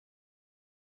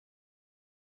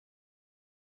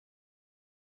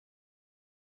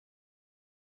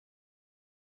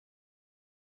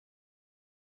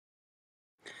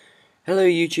Hello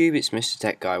YouTube, it's Mr.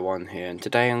 Tech Guy 1 here, and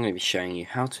today I'm going to be showing you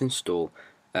how to install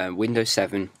Windows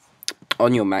 7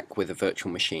 on your Mac with a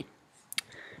virtual machine.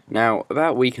 Now,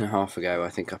 about a week and a half ago, I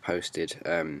think I posted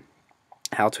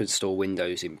how to install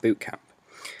Windows in Boot Camp,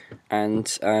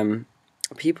 and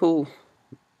people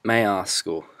may ask,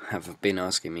 or have been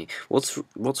asking me, what's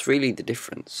really the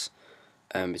difference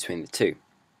between the two?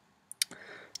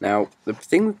 Now, the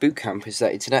thing with Boot Camp is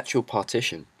that it's an actual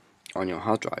partition on your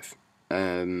hard drive.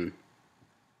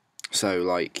 So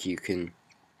like you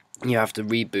have to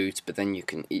reboot, but then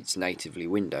it's natively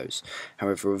Windows.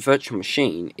 However, a virtual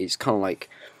machine is kind of like,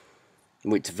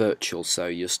 well, it's virtual, so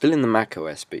you're still in the Mac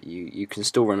OS, but you can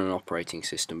still run an operating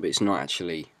system, but it's not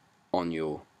actually on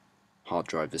your hard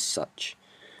drive as such,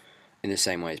 in the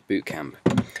same way as Boot Camp.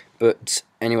 But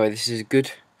anyway, this is a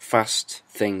good, fast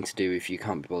thing to do if you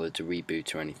can't be bothered to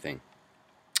reboot or anything.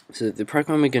 So the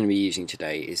program we're going to be using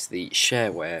today is the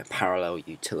Shareware Parallel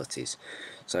Utilities.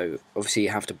 So obviously you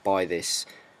have to buy this,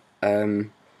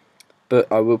 but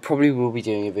I will be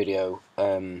doing a video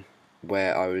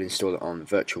where I will install it on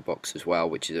VirtualBox as well,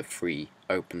 which is a free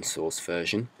open source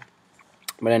version.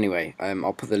 But anyway,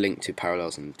 I'll put the link to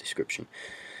Parallels in the description.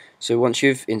 So once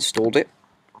you've installed it,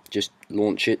 just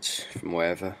launch it from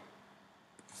wherever,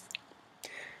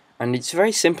 and it's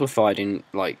very simplified in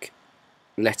like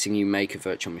letting you make a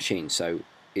virtual machine. So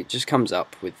it just comes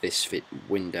up with this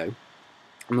window.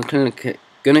 I'm going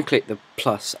to click the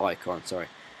plus icon,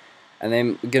 and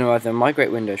then we're going to either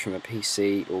migrate Windows from a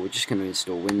PC, or we're just going to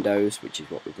install Windows, which is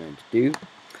what we're going to do.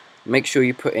 Make sure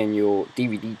you put in your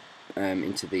DVD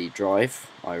into the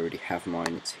drive. I already have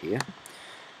mine, it's here.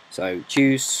 So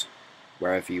choose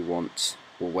wherever you want,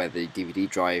 or where the DVD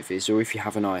drive is, or if you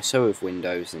have an ISO of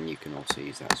Windows, then you can also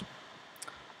use that as well.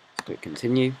 Let's click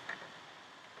continue.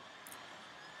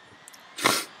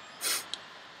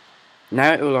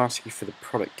 Now it will ask you for the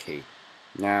product key.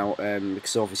 Now,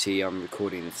 because obviously I'm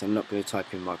recording this, I'm not going to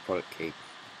type in my product key.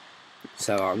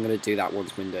 So I'm going to do that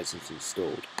once Windows is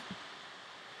installed.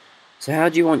 So how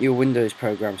do you want your Windows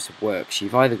programs to work? So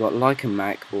you've either got like a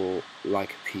Mac or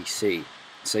like a PC.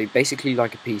 So basically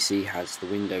like a PC has the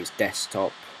Windows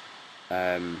desktop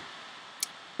and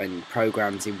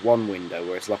programs in one window,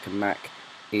 whereas like a Mac,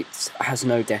 it has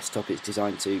no desktop. It's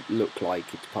designed to look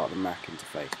like it's part of the Mac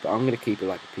interface, but I'm going to keep it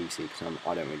like a PC because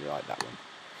I don't really like that one.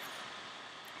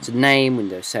 So name,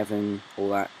 Windows 7, all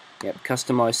that. Yep,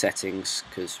 customize settings,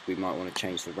 because we might want to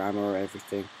change the RAM or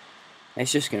everything. And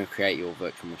it's just going to create your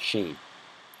virtual machine.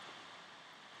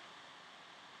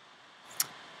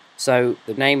 So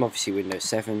the name, obviously Windows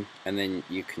 7, and then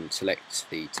you can select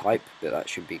the type, but that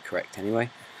should be correct anyway.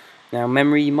 Now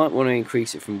memory, you might want to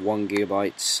increase it from 1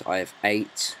 GB. I have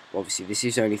 8. Obviously this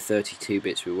is only 32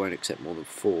 bits, we won't accept more than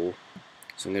 4.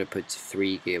 So I'm going to put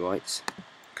 3 GB.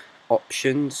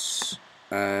 Options,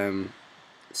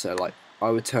 so like I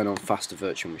would turn on faster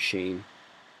virtual machine.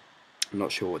 I'm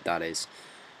not sure what that is.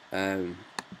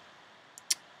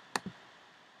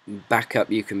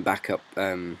 Backup, you can back up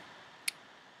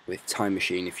with Time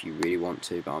Machine if you really want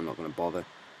to, but I'm not going to bother.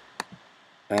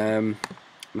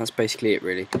 That's basically it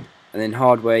really. And then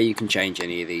hardware, you can change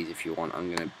any of these if you want.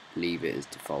 I'm going to leave it as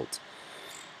default.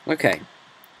 Okay,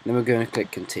 then we're going to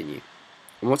click continue.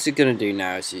 And what's it going to do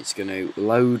now is it's going to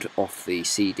load off the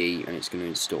CD and it's going to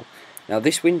install. Now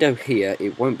this window here,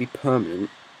 it won't be permanent.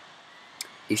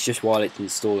 It's just while it's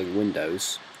installing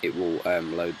Windows, it will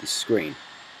load the screen.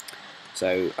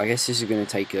 So I guess this is going to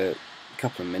take a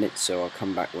couple of minutes, so I'll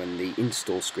come back when the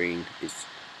install screen is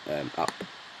up.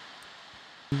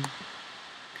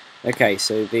 Okay,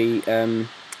 so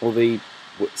all the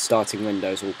starting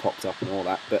windows all popped up and all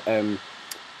that, but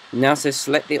now it says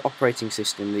select the operating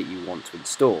system that you want to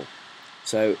install.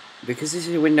 So because this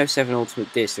is a Windows 7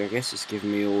 Ultimate Disk, I guess it's giving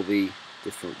me all the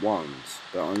different ones,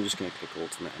 but I'm just going to click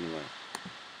Ultimate anyway.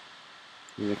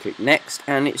 I'm going to click Next,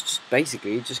 and it's just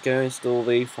basically just going to install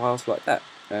the files like that.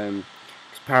 Because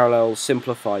Parallel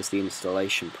simplifies the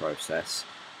installation process.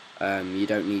 You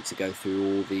don't need to go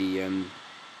through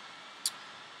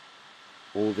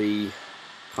all the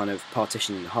kind of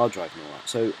partitioning the hard drive and all that.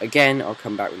 So again, I'll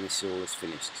come back when this all is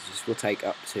finished, because this will take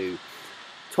up to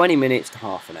 20 minutes to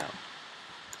half an hour.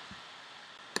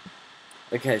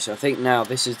 Okay, so I think now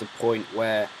this is the point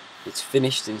where it's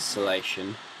finished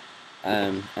installation,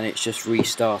 and it's just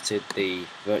restarted the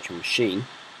virtual machine.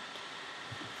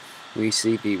 We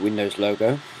see the Windows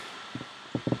logo.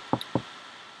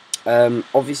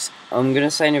 Obviously, I'm going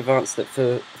to say in advance that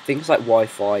for things like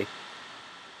Wi-Fi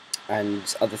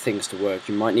and other things to work,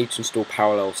 you might need to install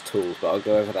Parallels tools, but I'll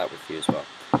go over that with you as well.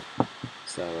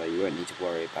 So you won't need to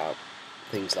worry about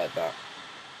things like that.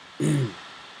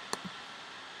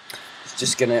 It's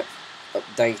just going to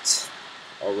update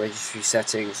our registry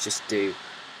settings, just do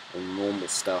the normal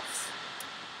stuff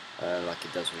like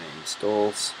it does when it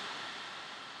installs.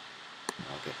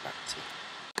 I'll get back to you.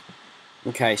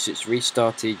 Okay, so it's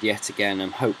restarted yet again.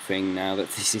 I'm hoping now that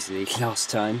this is the last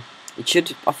time. It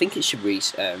should. I think it should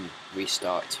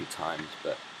restart 2 times,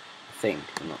 but I think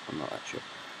I'm not that sure.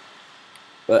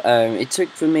 But it took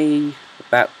for me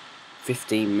about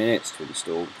 15 minutes to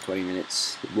install. 20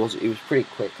 minutes. It was pretty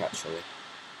quick actually.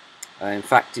 In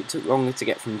fact, it took longer to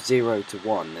get from 0 to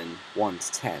 1 than 1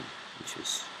 to 10, which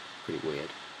was pretty weird.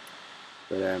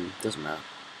 But doesn't matter.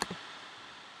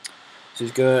 So I'm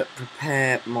just going to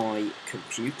prepare my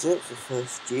computer for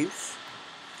first use,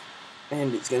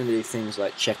 and it's going to do things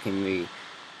like checking the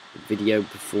video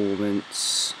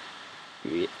performance,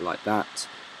 like that.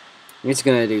 And it's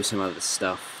going to do some other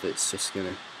stuff that's just going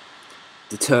to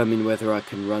determine whether I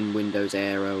can run Windows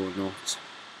Aero or not.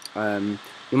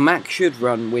 Your Mac should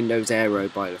run Windows Aero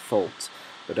by default,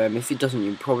 but if it doesn't,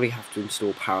 you probably have to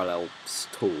install Parallels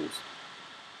tools.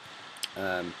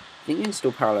 I think you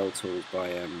install Parallel tools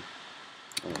by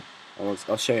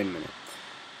I'll show you in a minute.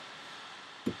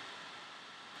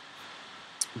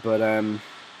 But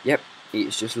yep,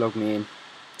 it's just logged me in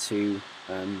to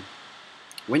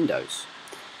Windows.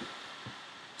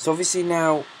 So obviously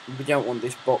now we don't want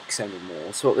this box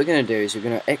anymore. So what we're going to do is we're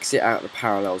going to exit out the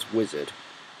Parallels wizard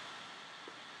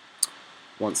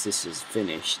once this is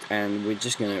finished, and we're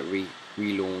just going to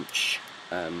relaunch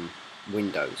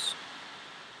Windows.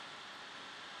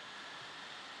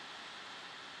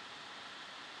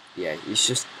 Yeah, it's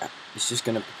just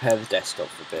going to prepare the desktop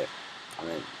for a bit, and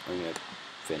then I'm going to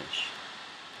finish.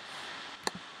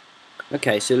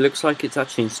 Okay, so it looks like it's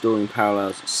actually installing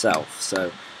Parallels itself,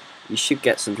 so you should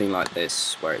get something like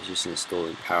this, where it's just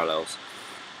installing Parallels.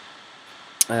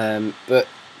 But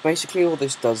basically all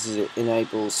this does is it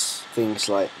enables things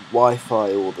like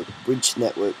Wi-Fi or the bridge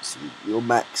networks, your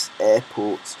Mac's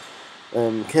airports,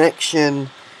 connection,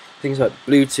 things like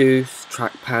Bluetooth,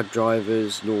 trackpad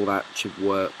drivers, and all that should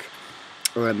work,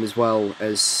 as well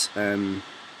as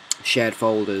shared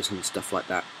folders and stuff like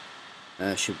that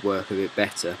should work a bit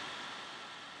better.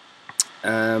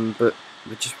 But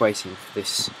we're just waiting for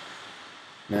this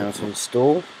now to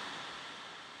install.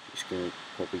 It's going to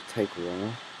probably take a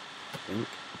while, I think.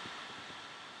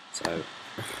 So,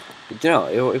 you know,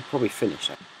 it'll probably finish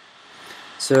that.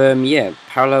 So yeah,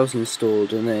 Parallels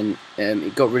installed, and then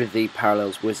it got rid of the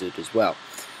Parallels wizard as well.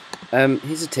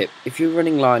 Here's a tip: if you're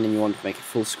running Line and you want to make it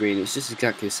full screen, it's just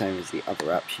exactly the same as the other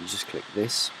apps. You just click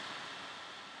this,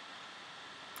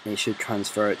 and it should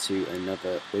transfer it to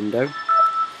another window.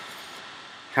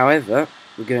 However,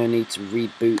 we're going to need to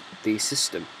reboot the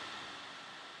system.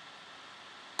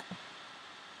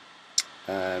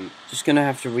 Just going to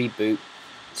have to reboot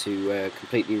to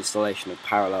complete the installation of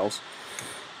Parallels.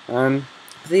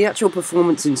 The actual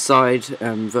performance inside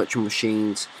virtual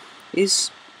machines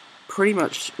is pretty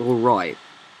much alright,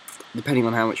 depending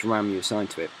on how much RAM you assign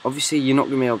to it. Obviously, you're not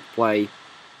going to be able to play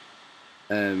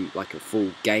like a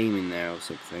full game in there or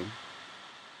something.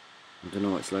 I don't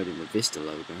know why it's loading the Vista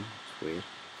logo. It's weird.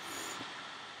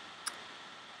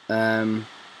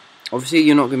 Obviously,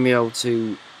 you're not going to be able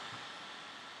to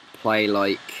play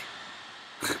like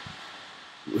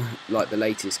the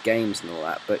latest games and all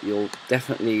that, but you'll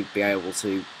definitely be able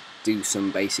to do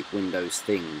some basic Windows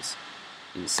things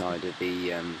inside of the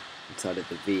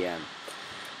VM.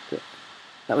 But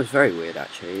that was very weird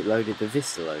actually. It loaded the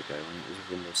Vista logo when it was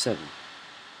Windows 7.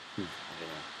 I don't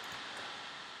know.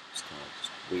 It's kind of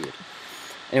just weird.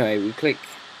 Anyway, we click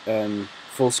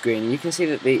full screen, and you can see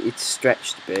that it's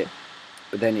stretched a bit,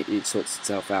 but then it sorts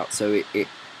itself out. So it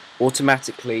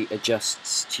automatically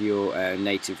adjusts to your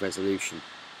native resolution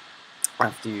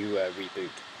after you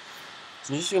reboot.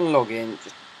 So I'm just going to log in,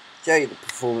 just show you the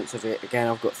performance of it. Again,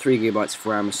 I've got 3 GB of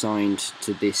RAM assigned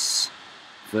to this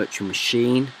virtual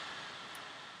machine.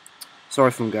 Sorry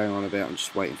if I'm going on a bit, I'm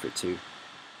just waiting for it to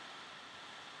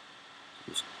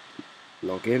just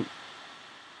log in.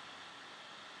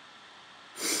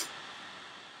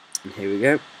 And here we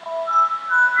go.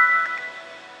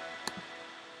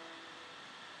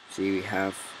 See, we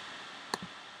have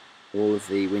all of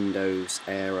the Windows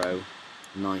Aero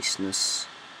niceness.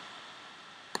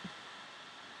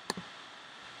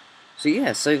 So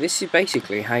yeah, so this is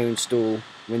basically how you install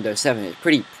Windows 7. It's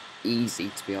pretty easy,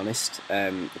 to be honest.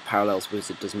 The Parallels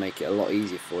wizard does make it a lot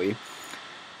easier for you.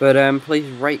 But please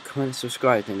rate, comment,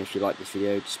 subscribe, and if you like this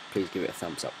video, just please give it a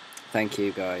thumbs up. Thank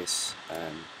you guys,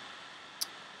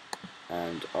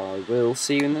 and I will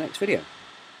see you in the next video.